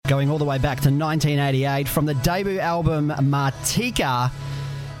going all the way back to 1988 from the debut album Martika.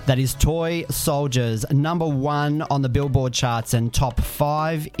 That is Toy Soldiers, number 1 on the Billboard charts and top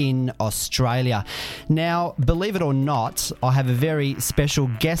 5 in Australia. Now, believe it or not, I have a very special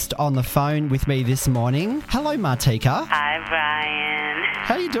guest on the phone with me this morning. Hello, Martika. Hi, Brian.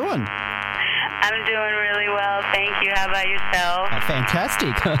 How are you doing? I'm doing really well, thank you. How about yourself? Oh,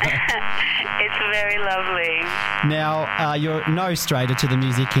 fantastic. It's very lovely. Now, you're no stranger to the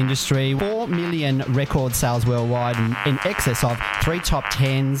music industry. 4 million record sales worldwide in excess of 3 top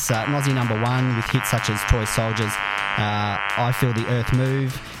 10s, an Aussie number 1 with hits such as Toy Soldiers, I Feel the Earth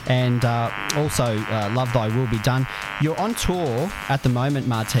Move, and also Love Thy Will Be Done. You're on tour at the moment,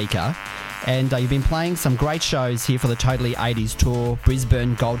 Martika, and you've been playing some great shows here for the Totally 80s tour,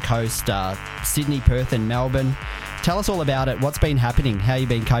 Brisbane, Gold Coast, Sydney, Perth and Melbourne. Tell us all about it. What's been happening? How have you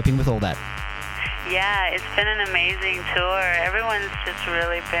been coping with all that? Yeah, it's been an amazing tour. Everyone's just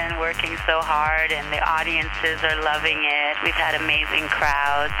really been working so hard, and the audiences are loving it. We've had amazing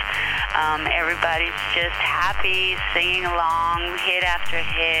crowds. Everybody's just happy, singing along, hit after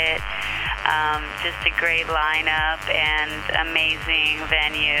hit. Just a great lineup and amazing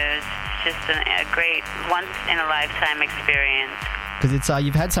venues. Just a great once-in-a-lifetime experience. Because it's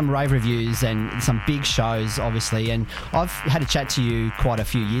you've had some rave reviews and some big shows, obviously, and I've had a chat to you quite a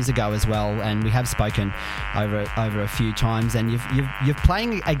few years ago as well, and we have spoken over a few times. And you're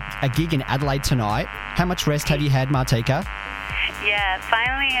playing a gig in Adelaide tonight. How much rest have you had, Martika? Yeah,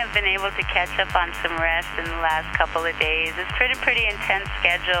 finally I've been able to catch up on some rest in the last couple of days. It's pretty intense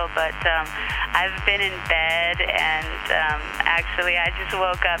schedule, but I've been in bed, and actually I just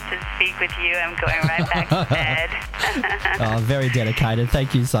woke up to speak with you. I'm going right back to bed. Oh, very dedicated.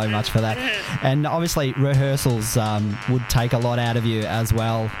 Thank you so much for that. And obviously rehearsals would take a lot out of you as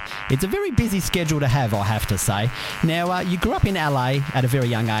well. It's a very busy schedule to have, I have to say. Now, you grew up in LA at a very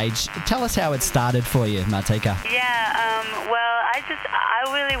young age. Tell us how it started for you, Martika. Yeah, well,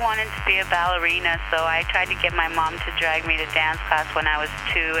 I really wanted to be a ballerina, so I tried to get my mom to drag me to dance class when I was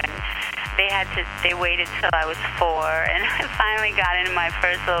 2, and they waited till I was 4, and I finally got into my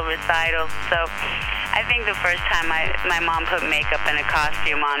first little recital. So I think the first time my mom put makeup and a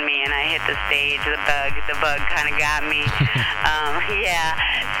costume on me and I hit the stage, the bug kind of got me. Yeah,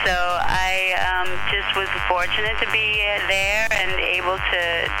 so I just was fortunate to be there and able to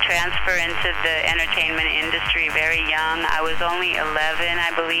transfer into the entertainment industry very young. I was only 11,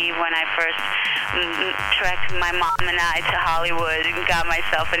 I believe, when I first trekked my mom and I to Hollywood and got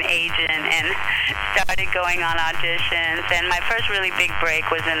myself an agent and started going on auditions. And my first really big break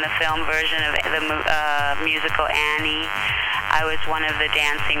was in the film version of the musical Annie. I was one of the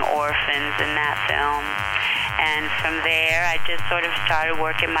dancing orphans in that film. And from there, I just sort of started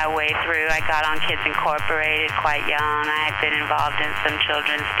working my way through. I got on Kids Incorporated quite young. I had been involved in some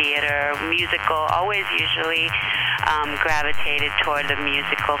children's theater, musical, always usually gravitated toward the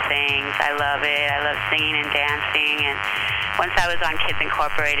musical things. I love it. I love singing and dancing. And once I was on Kids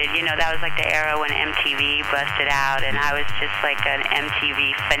Incorporated, that was like the era when MTV busted out, and I was just like an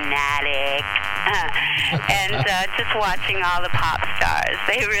MTV fanatic. And just watching all the pop stars,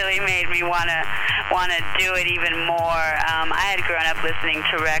 they really made me want to do it even more. I had grown up listening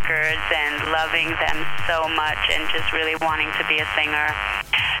to records and loving them so much and just really wanting to be a singer.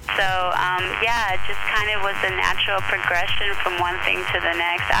 So, yeah, it just kind of was a natural progression from one thing to the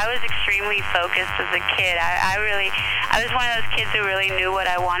next. I was extremely focused as a kid. I was one of those kids who really knew what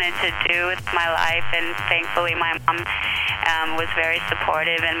I wanted to do with my life, and thankfully my mom was very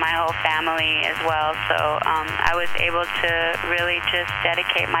supportive, and my whole family as well. So I was able to really just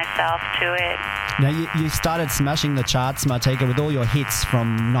dedicate myself to it. Now, you started smashing the charts, Martika, with all your hits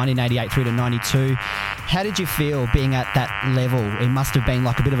from 1988 through to 92. How did you feel being at that level? It must have been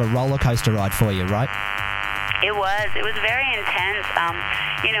like a bit of a roller coaster ride for you, right? It was very intense.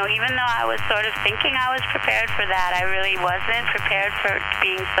 Even though I was sort of thinking I was prepared for that, I really wasn't prepared for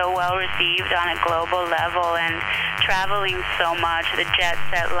being so well received on a global level and traveling so much, the jet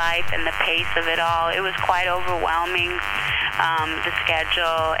set life and the pace of it all. It was quite overwhelming, the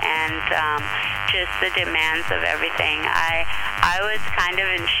schedule and just the demands of everything. I was kind of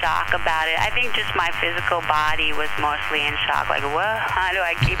in shock about it. I think just my physical body was mostly in shock, like, what? How do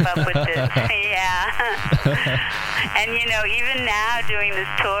I keep up with this? Yeah. And, even now doing this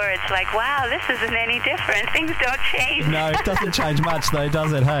tour, it's like, wow, this isn't any different. Things don't change. No, it doesn't change much though,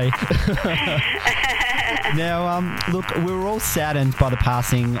 does it, hey? Now, look, we were all saddened by the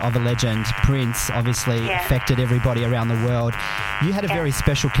passing of a legend. Prince obviously affected everybody around the world. You had a very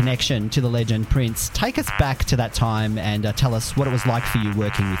special connection to the legend Prince. Take us back to that time and tell us what it was like for you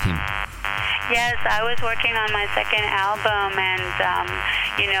working with him. Yes, I was working on my second album, and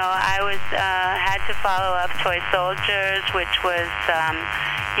I was had to follow up Toy Soldiers, which was,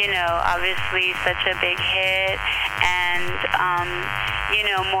 obviously such a big hit, and,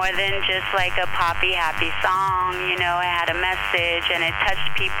 more than just like a poppy, happy song, it had a message, and it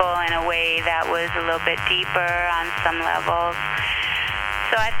touched people in a way that was a little bit deeper on some levels.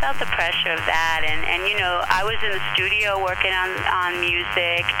 So I felt the pressure of that, and I was in the studio working on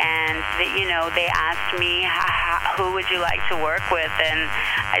music, and they asked me, who would you like to work with? And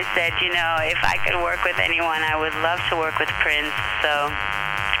I said, if I could work with anyone, I would love to work with Prince. So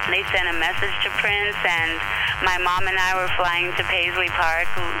they sent a message to Prince, and my mom and I were flying to Paisley Park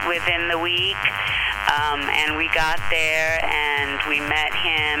within the week, and we got there, and we met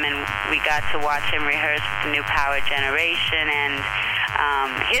him, and we got to watch him rehearse with the New Power Generation, and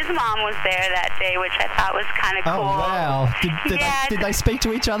his mom was there that day, which I thought was kind of cool. Oh, wow. Did they speak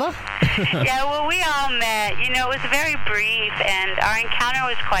to each other? Yeah, well, we all met. It was very brief, and our encounter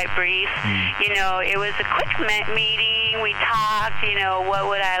was quite brief. It was a quick meeting. We talked, what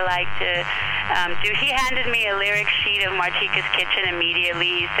would I like to do. He handed me a lyric sheet of Martika's Kitchen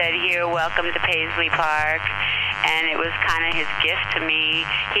immediately. He said, here, welcome to Paisley Park. And it was kind of his gift to me.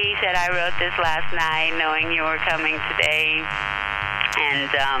 He said, I wrote this last night knowing you were coming today.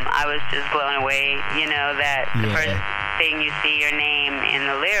 And I was just blown away, that the first thing you see your name in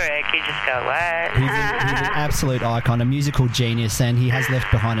the lyric, you just go, what? He's an absolute icon, a musical genius, and he has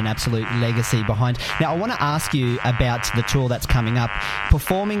left behind an absolute legacy behind. Now, I want to ask you about the tour that's coming up.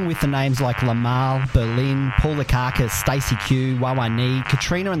 Performing with the names like Lamal, Berlin, Paul Lukakas, Stacey Q, Wawa Nee,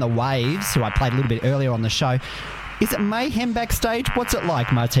 Katrina and the Waves, who I played a little bit earlier on the show. Is it mayhem backstage? What's it like,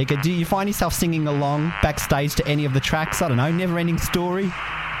 Martika? Do you find yourself singing along backstage to any of the tracks? I don't know, Never Ending Story?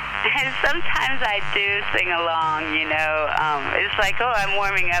 Sometimes I do sing along, it's like, I'm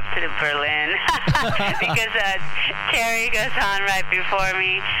warming up to the Berlin because Terry goes on right before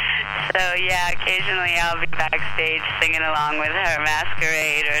me. So, yeah, occasionally I'll be backstage singing along with her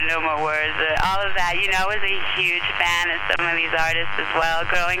Masquerade or No More Words, all of that. I was a huge fan of some of these artists as well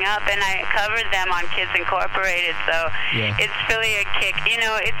growing up, and I covered them on Kids Incorporated, so it's really a kick.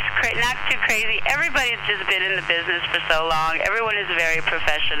 It's not too crazy. Everybody's just been in the business for so long. Everyone is very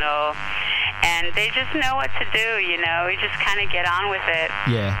professional, and they just know what to do, We just kind of get on with it.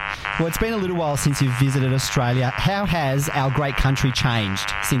 Yeah. Well, it's been a little while since you've visited Australia. How has our great country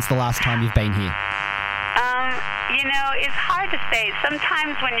changed since the last time you've been here? It's hard to say.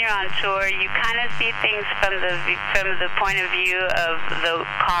 Sometimes when you're on tour, you kind of see things from the point of view of the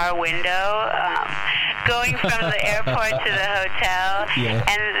car window, going from the airport to the hotel,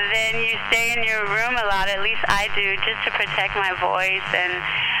 and then you stay in your room a lot. At least I do, just to protect my voice. And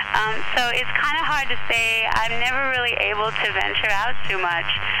so it's kind of hard to say. I'm never really able to venture out too much.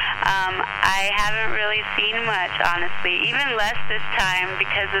 I haven't really seen much, honestly, even less this time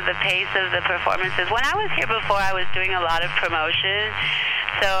because of the pace of the performances. When I was here before, I was doing a lot of promotion,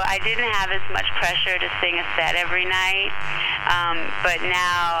 so I didn't have as much pressure to sing a set every night. But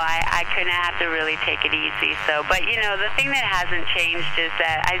now I kind of have to really take it easy. But the thing that hasn't changed is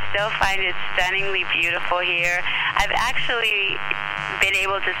that I still find it stunningly beautiful here. I've actually been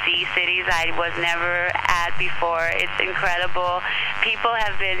able to see cities I was never at before. It's incredible. People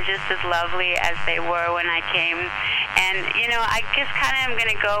have been just as lovely as they were when I came. And, I just kind of am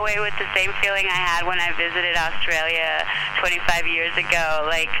going to go away with the same feeling I had when I visited Australia 25 years ago.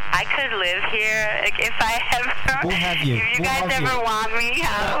 Like, I could live here. Like, if I ever... We'll have you. If you guys ever want me,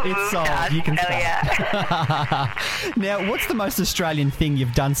 I'll move to Australia. Now, what's the most Australian thing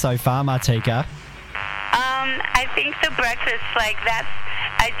you've done so far, Martika? I think the breakfast,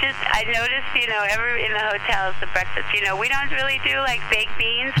 I noticed, in the hotels, the breakfast, we don't really do, baked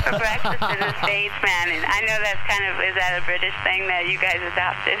beans for breakfast in the States, man. And I know that's is that a British thing that you guys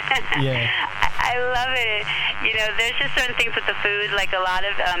adopted? Yeah. I love it. There's just certain things with the food, like a lot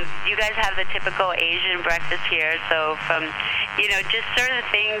of, you guys have the typical Asian breakfast here, so from, just certain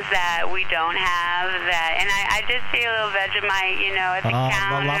things that we don't have and I did see a little Vegemite, at the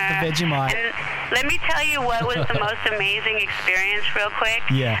counter. I love the Vegemite. And let me tell you what was the most amazing experience real quick.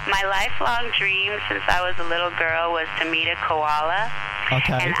 Yeah. My lifelong dream since I was a little girl was to meet a koala.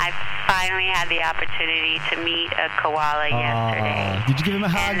 Okay. And I finally had the opportunity to meet a koala yesterday. Did you give him a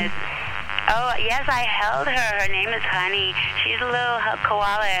hug? Oh, yes, I held her. Her name is Honey. She's a little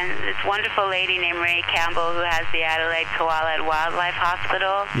koala, and this wonderful lady named Ray Campbell, who has the Adelaide Koala and Wildlife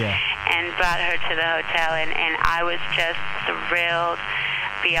Hospital, and brought her to the hotel, and I was just thrilled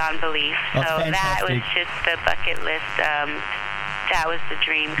beyond belief. So that was just the bucket list. That was the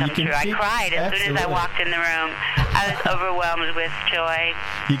dream come true. I cried as soon as I walked in the room. I was overwhelmed with joy.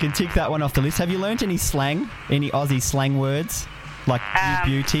 You can tick that one off the list. Have you learnt any slang? Any Aussie slang words? Like New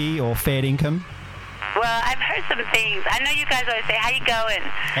Beauty or Fair Income? Well, I've heard some things. I know you guys always say, how you going?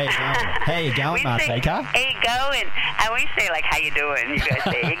 How you going, Martika? How you going? And we say, like, how you doing? You guys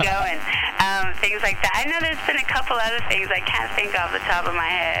say, how you going? Things like that. I know there's been a couple other things I can't think off the top of my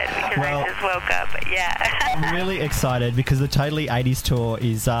head because I just woke up. But yeah. I'm really excited because the Totally 80s tour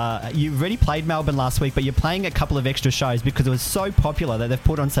is... you already played Melbourne last week, but you're playing a couple of extra shows because it was so popular that they've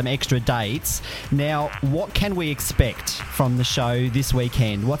put on some extra dates. Now, what can we expect from the show this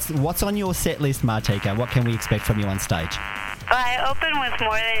weekend? What's on your set list, Martika? What can we expect from you on stage? Well, I open with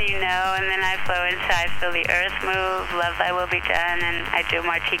More Than You Know, and then I flow into I Feel the Earth Move, Love Thy Will Be Done, and I do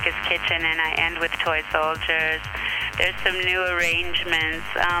Martika's Kitchen, and I end with Toy Soldiers. There's some new arrangements.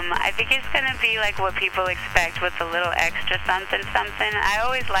 I think it's going to be like what people expect with a little extra something. I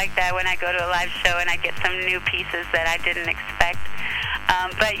always like that when I go to a live show and I get some new pieces that I didn't expect.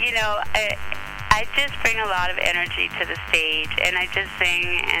 But, you know, I just bring a lot of energy to the stage, and I just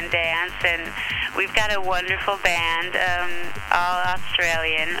sing and dance, and we've got a wonderful band, all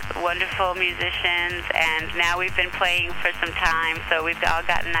Australian, wonderful musicians, and now we've been playing for some time, so we've all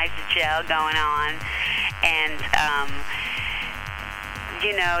got a nice gel going on, and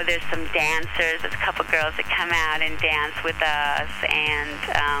you know, there's some dancers, there's a couple girls that come out and dance with us, and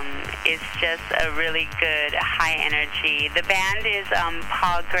it's just a really good high energy. The band is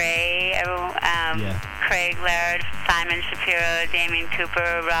Paul Gray, Craig Laird, Simon Shapiro, Damien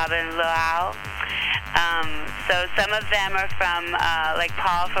Cooper, Robin Luau. So some of them are from, like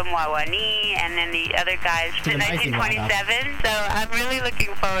Paul from Wawani, and then the other guys from 1927. So I'm really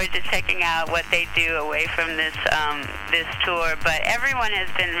looking forward to checking out what they do away from this tour. But everyone has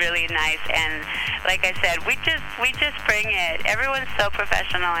been really nice, and like I said, we just bring it. Everyone's so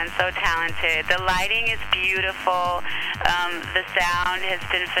professional and so talented. The lighting is beautiful. The sound has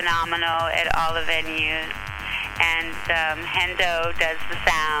been phenomenal at all the venues. And Hendo does the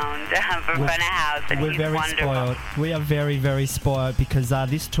sound for front of house, and he's wonderful. Spoiled. We are very, very spoiled because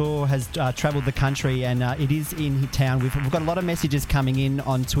this tour has travelled the country, and it is in town. We've got a lot of messages coming in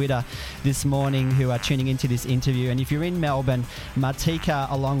on Twitter this morning who are tuning into this interview. And if you're in Melbourne, Martika,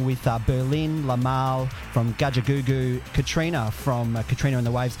 along with Berlin, Lamal from Gajagugu, Katrina from Katrina and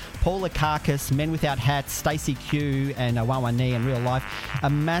the Waves, Paul Akakis, Men Without Hats, Stacey Q, and Wawani and Real Life. A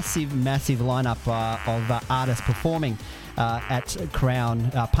massive, massive lineup of artists performing at Crown,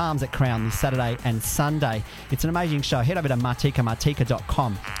 Palms at Crown this Saturday and Sunday. It's an amazing show. Head over to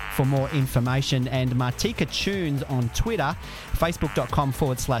martika.com for more information, and Martika Tunes on Twitter,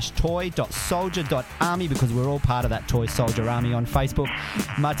 facebook.com/toy.soldier.army, because we're all part of that Toy Soldier Army on Facebook.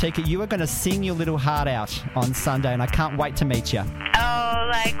 Martika, you are going to sing your little heart out on Sunday, and I can't wait to meet you. Oh,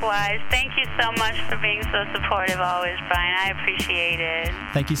 likewise. Thank you so much for being so supportive always, Brian. I appreciate it.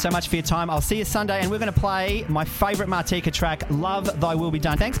 Thank you so much for your time. I'll see you Sunday, and we're going to play my favourite Martika track, Love Thy Will Be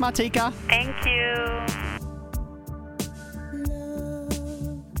Done. Thanks, Martika. Thank you.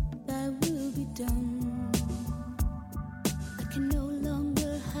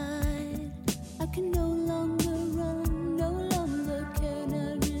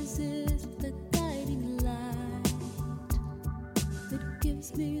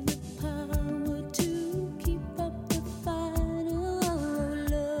 Me the power to keep up the fight. Oh,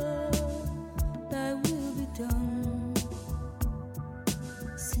 love, thy will be done.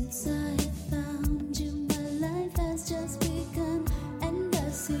 Since I